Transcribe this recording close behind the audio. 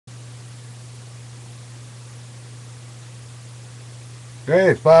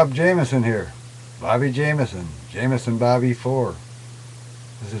Hey, it's Bob Jameson here. Bobby Jameson. Jameson Bobby 4.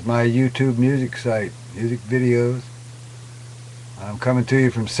 This is my YouTube music site, music videos. I'm coming to you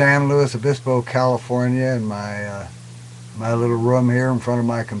from San Luis Obispo, California, in my little room here in front of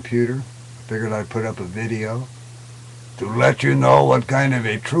my computer. I figured I'd put up a video to let you know what kind of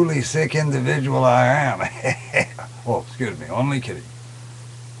a truly sick individual I am. Oh, excuse me, only kidding.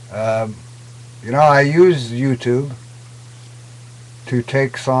 Um, I use YouTube to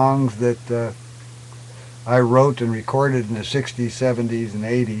take songs that I wrote and recorded in the 60s, 70s, and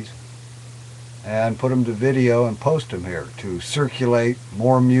 80s and put them to video and post them here to circulate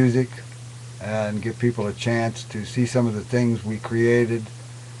more music and give people a chance to see some of the things we created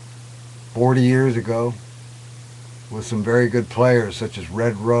 40 years ago with some very good players such as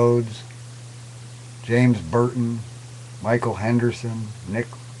Red Rhodes, James Burton, Michael Henderson, Nick,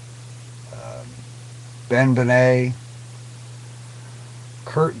 Ben Benet,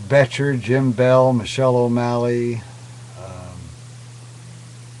 Kurt Betcher, Jim Bell, Michelle O'Malley,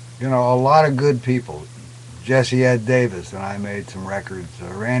 a lot of good people. Jesse Ed Davis and I made some records.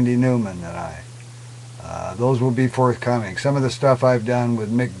 Randy Newman and I. Those will be forthcoming. Some of the stuff I've done with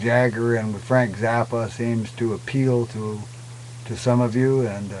Mick Jagger and with Frank Zappa seems to appeal to some of you,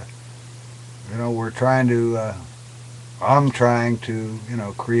 and we're trying to. I'm trying to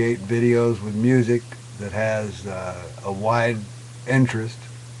create videos with music that has a wide interest,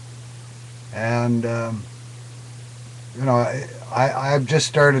 and I've just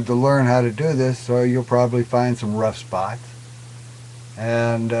started to learn how to do this, so you'll probably find some rough spots,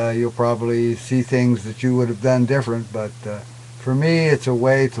 and you'll probably see things that you would have done different, but for me it's a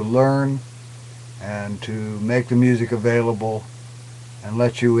way to learn and to make the music available and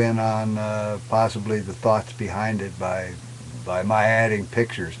let you in on possibly the thoughts behind it by my adding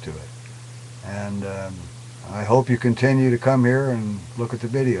pictures to it. And I hope you continue to come here and look at the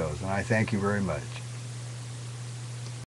videos, and I thank you very much.